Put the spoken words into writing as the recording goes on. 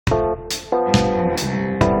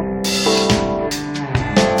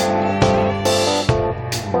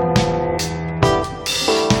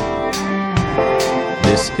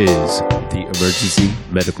is the Emergency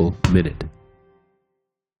Medical Minute.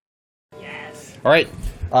 All right,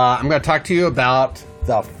 I'm going to talk to you about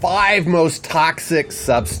the 5 most toxic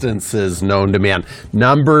substances known to man.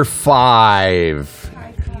 Number 5.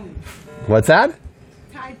 What's that?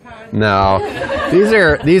 Tide Pod. No,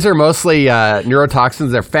 these are mostly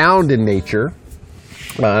neurotoxins. They're found in nature.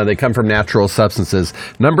 They come from natural substances.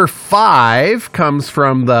 Number 5 comes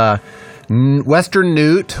from the western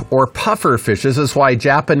newt or puffer fish. This is why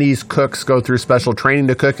Japanese cooks go through special training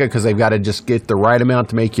to cook it, because they've got to just get the right amount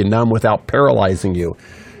to make you numb without paralyzing you.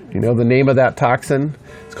 You know the name of that toxin?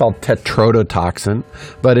 It's called tetrodotoxin,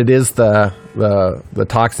 but it is the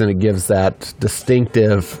toxin that gives that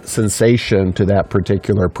distinctive sensation to that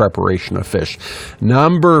particular preparation of fish.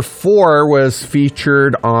 Number 4 was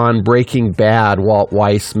featured on Breaking Bad. Walt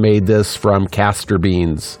Weiss made this from castor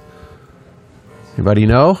beans. Anybody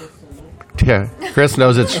know? Yeah, Chris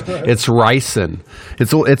knows it's ricin.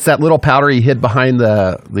 It's that little powder you hid behind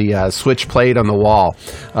the switch plate on the wall.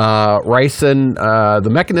 Ricin. The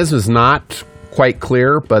mechanism is not quite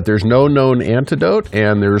clear, but there's no known antidote,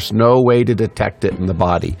 and there's no way to detect it in the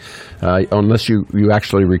body unless you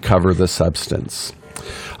actually recover the substance.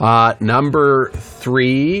 Number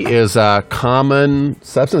 3 is a common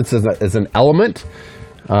substance, is an element.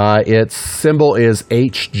 Its symbol is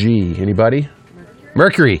Hg. Anybody?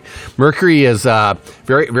 Mercury. Mercury is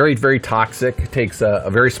very, very, very toxic. It takes a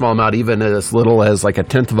very small amount, even as little as like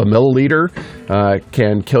 1/10 of a milliliter,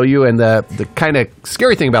 can kill you. And the kind of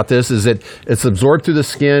scary thing about this is it's absorbed through the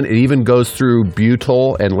skin. It even goes through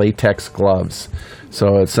butyl and latex gloves.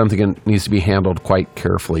 So it's something that needs to be handled quite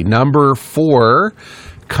carefully. Number 4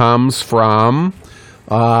 comes from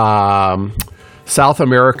South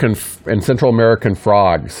American and Central American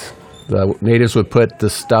frogs. The natives would put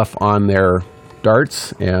this stuff on their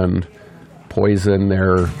darts and poison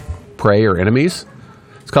their prey or enemies.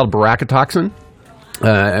 It's called baracatoxin.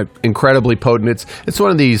 Incredibly potent. It's one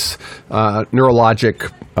of these neurologic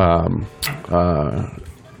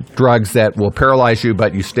drugs that will paralyze you,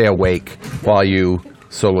 but you stay awake while you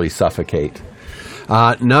slowly suffocate.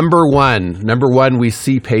 Number one, we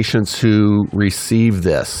see patients who receive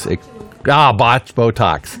this.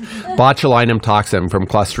 Botox. Botulinum toxin from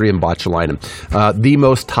Clostridium botulinum. The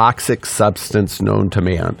most toxic substance known to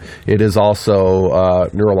man. It is also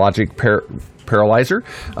neurologic paralyzer.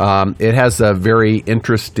 It has a very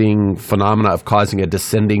interesting phenomena of causing a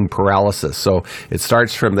descending paralysis. So it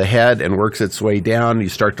starts from the head and works its way down. You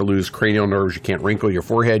start to lose cranial nerves. You can't wrinkle your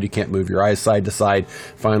forehead. You can't move your eyes side to side.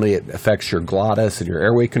 Finally, it affects your glottis and your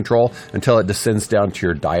airway control until it descends down to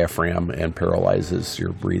your diaphragm and paralyzes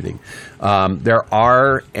your breathing. There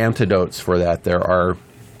are antidotes for that. There are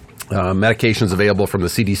medications available from the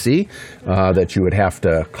CDC that you would have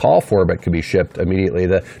to call for, but can be shipped immediately.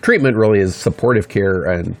 The treatment really is supportive care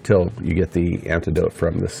until you get the antidote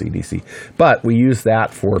from the CDC. But we use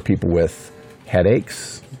that for people with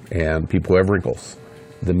headaches and people who have wrinkles.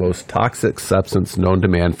 The most toxic substance known to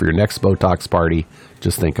man for your next Botox party.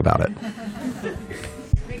 Just think about it.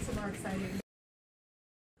 Makes it more exciting.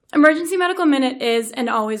 Emergency Medical Minute is and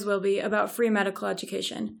always will be about free medical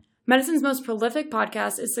education. Medicine's most prolific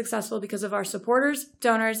podcast is successful because of our supporters,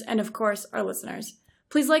 donors, and of course, our listeners.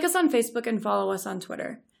 Please like us on Facebook and follow us on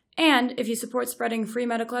Twitter. And if you support spreading free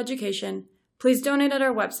medical education, please donate at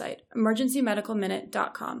our website,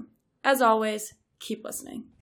 emergencymedicalminute.com. As always, keep listening.